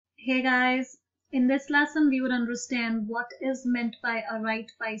Hey guys, in this lesson we would understand what is meant by a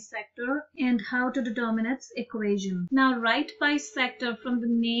right bisector and how to determine its equation. Now right bisector, from the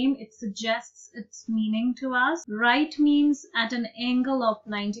name it suggests its meaning to us. Right means at an angle of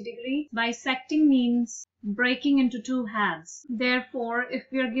 90 degrees. Bisecting means breaking into two halves. Therefore, if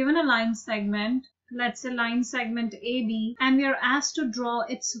we are given a line segment, let's say line segment AB, and we are asked to draw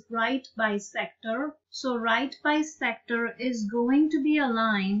its right bisector. So right bisector is going to be a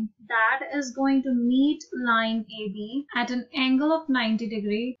line that is going to meet line AB at an angle of 90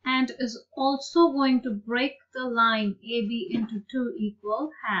 degrees and is also going to break the line AB into two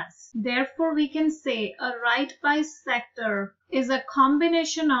equal halves. Therefore, we can say a right bisector is a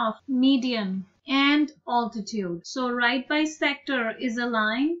combination of median and altitude. So right bisector is a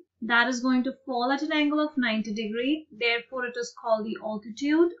line that is going to fall at an angle of 90 degrees. Therefore, it is called the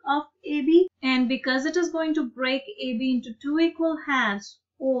altitude of AB. And because it is going to break AB into two equal halves,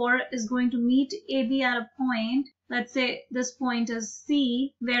 or is going to meet AB at a point, let's say this point is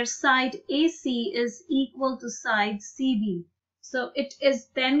C, where side AC is equal to side CB. So it is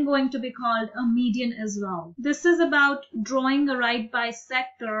then going to be called a median as well. This is about drawing a right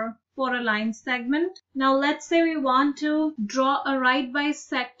bisector for a line segment. Now let's say we want to draw a right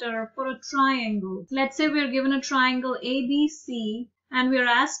bisector for a triangle. Let's say we are given a triangle ABC and we are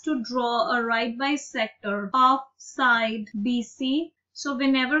asked to draw a right bisector of side BC. So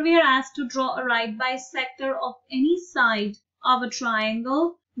whenever we are asked to draw a right bisector of any side of a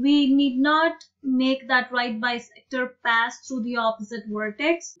triangle, we need not make that right bisector pass through the opposite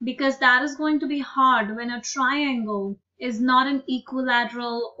vertex, because that is going to be hard when a triangle is not an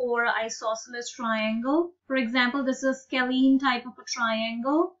equilateral or isosceles triangle. For example, this is a scalene type of a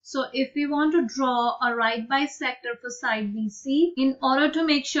triangle. So if we want to draw a right bisector for side BC, in order to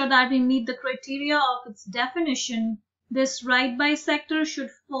make sure that we meet the criteria of its definition, this right bisector should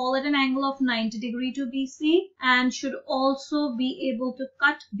fall at an angle of 90 degrees to BC and should also be able to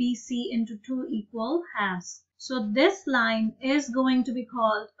cut BC into two equal halves. So this line is going to be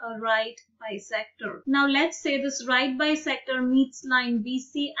called a right bisector. Now let's say this right bisector meets line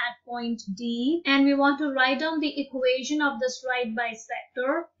BC at point D, and we want to write down the equation of this right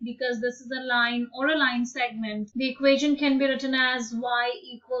bisector. Because this is a line or a line segment, the equation can be written as y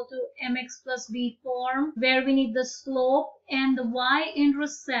equal to mx plus b form, where we need the slope and the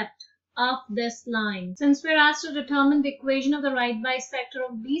y-intercept of this line. Since we're asked to determine the equation of the right bisector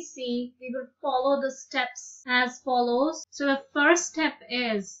of BC, we will follow the steps as follows. So the first step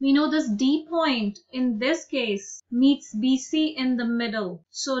is, we know this D point in this case meets BC in the middle.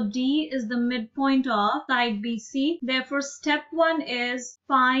 So D is the midpoint of side BC. Therefore, step 1 is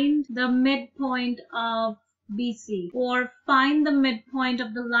find the midpoint of BC, or find the midpoint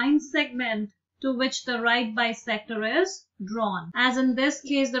of the line segment to which the right bisector is drawn. As in this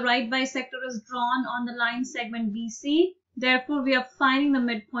case, the right bisector is drawn on the line segment BC. Therefore, we are finding the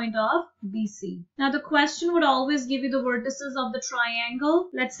midpoint of BC. Now, the question would always give you the vertices of the triangle.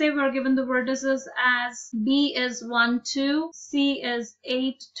 Let's say we're given the vertices as B is 1, 2, C is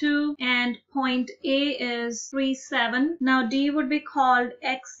 8, 2, and point A is 3, 7. Now, D would be called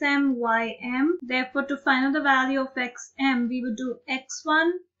XM, YM. Therefore, to find out the value of XM, we would do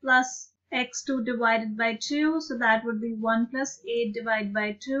X1 plus x2 divided by 2, so that would be 1 plus 8 divided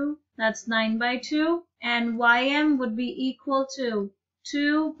by 2, that's 9 by 2, and ym would be equal to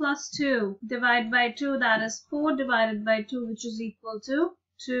 2 plus 2 divided by 2, that is 4 divided by 2, which is equal to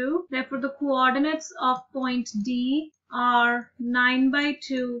 2. Therefore, the coordinates of point D are 9 by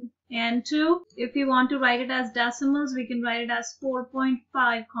 2 and 2. If we want to write it as decimals, we can write it as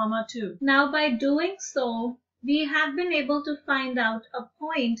 4.5, 2. Now, by doing so, we have been able to find out a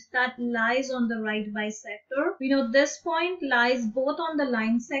point that lies on the right bisector. We know this point lies both on the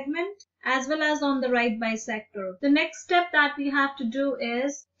line segment as well as on the right bisector. The next step that we have to do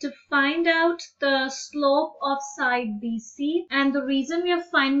is to find out the slope of side BC. And the reason we are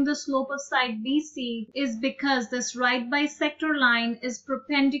finding the slope of side BC is because this right bisector line is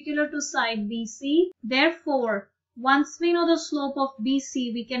perpendicular to side BC. Therefore, once we know the slope of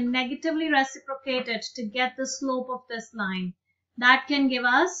BC, we can negatively reciprocate it to get the slope of this line. That can give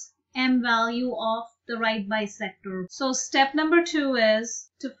us m value of the right bisector. So step number 2 is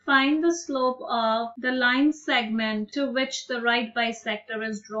to find the slope of the line segment to which the right bisector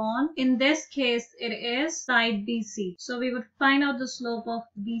is drawn. In this case, it is side BC. So we would find out the slope of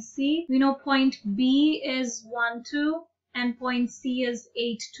BC. We know point B is 1, 2. And point C is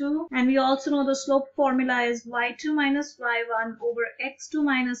 8, 2. And we also know the slope formula is y2 minus y1 over x2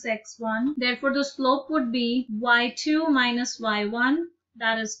 minus x1. Therefore, the slope would be y2 minus y1,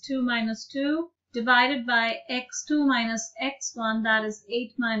 that is 2 minus 2, divided by x2 minus x1, that is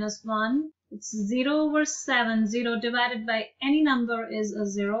 8 minus 1. It's 0 over 7. 0 divided by any number is a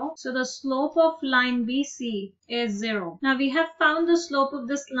 0. So the slope of line BC is 0. Now we have found the slope of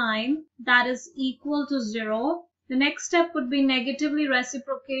this line, that is equal to 0. The next step would be negatively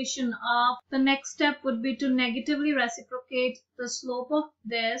reciprocation of, the next step would be to negatively reciprocate the slope of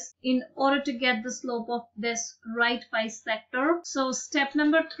this in order to get the slope of this right bisector. So step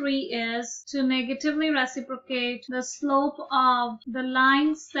number 3 is to negatively reciprocate the slope of the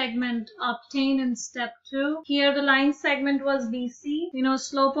line segment obtained in step 2. Here the line segment was BC. We know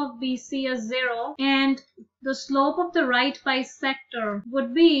slope of BC is 0, and the slope of the right bisector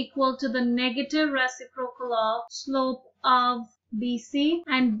would be equal to the negative reciprocal of slope of BC,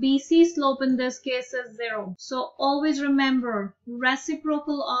 and BC slope in this case is 0. So always remember,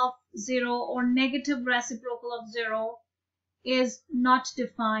 reciprocal of 0 or negative reciprocal of 0 is not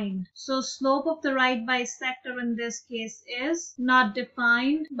defined. So slope of the right bisector in this case is not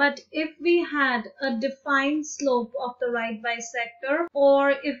defined. But if we had a defined slope of the right bisector,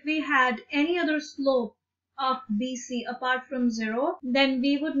 or if we had any other slope of BC apart from 0, then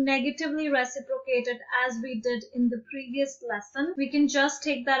we would negatively reciprocate it as we did in the previous lesson. We can just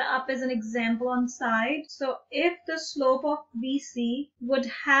take that up as an example on side. So if the slope of BC would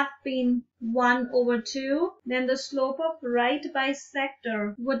have been 1 over 2, then the slope of right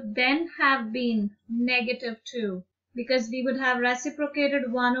bisector would then have been negative 2, because we would have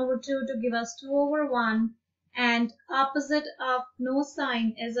reciprocated 1 over 2 to give us 2 over 1. And opposite of no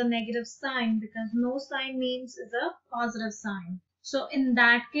sign is a negative sign, because no sign means is a positive sign. So in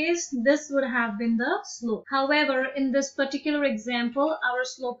that case, this would have been the slope. However, in this particular example, our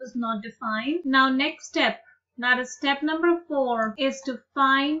slope is not defined. Now next step, that is step number 4, is to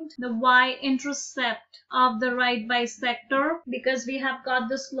find the y-intercept of the right bisector, because we have got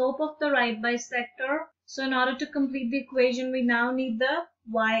the slope of the right bisector. So in order to complete the equation, we now need the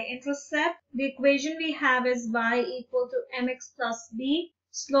y-intercept. The equation we have is y equal to mx plus b.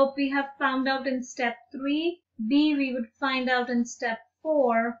 Slope we have found out in step 3. B we would find out in step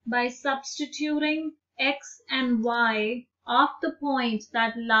 4 by substituting x and y of the point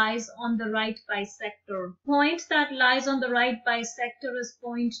that lies on the right bisector. Point that lies on the right bisector is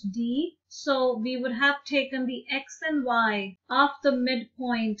point D. So we would have taken the x and y of the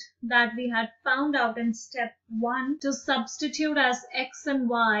midpoint that we had found out in step 1 to substitute as x and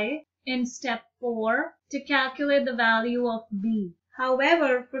y in step 4 to calculate the value of B.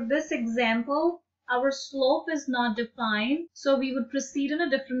 However, for this example, our slope is not defined, so we would proceed in a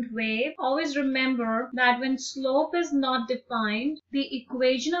different way. Always remember that when slope is not defined, the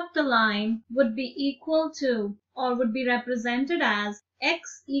equation of the line would be equal to, or would be represented as,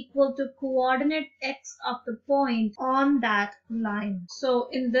 x equal to coordinate x of the point on that line. So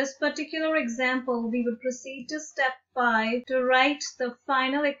in this particular example, we would proceed to step 5 to write the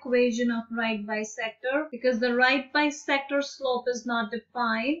final equation of right bisector, because the right bisector slope is not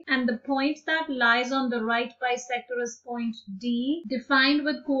defined and the point that lies on the right bisector is point D, defined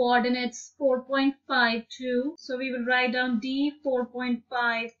with coordinates 4.52. So we would write down D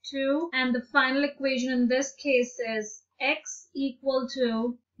 4.52, and the final equation in this case is x equal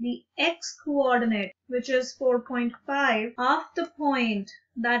to the x coordinate, which is 4.5, of the point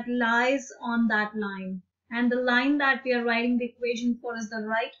that lies on that line. And the line that we are writing the equation for is the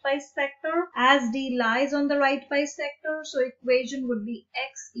right bisector, as D lies on the right bisector, so equation would be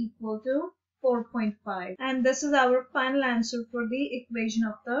x equal to 4.5. And this is our final answer for the equation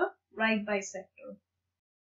of the right bisector.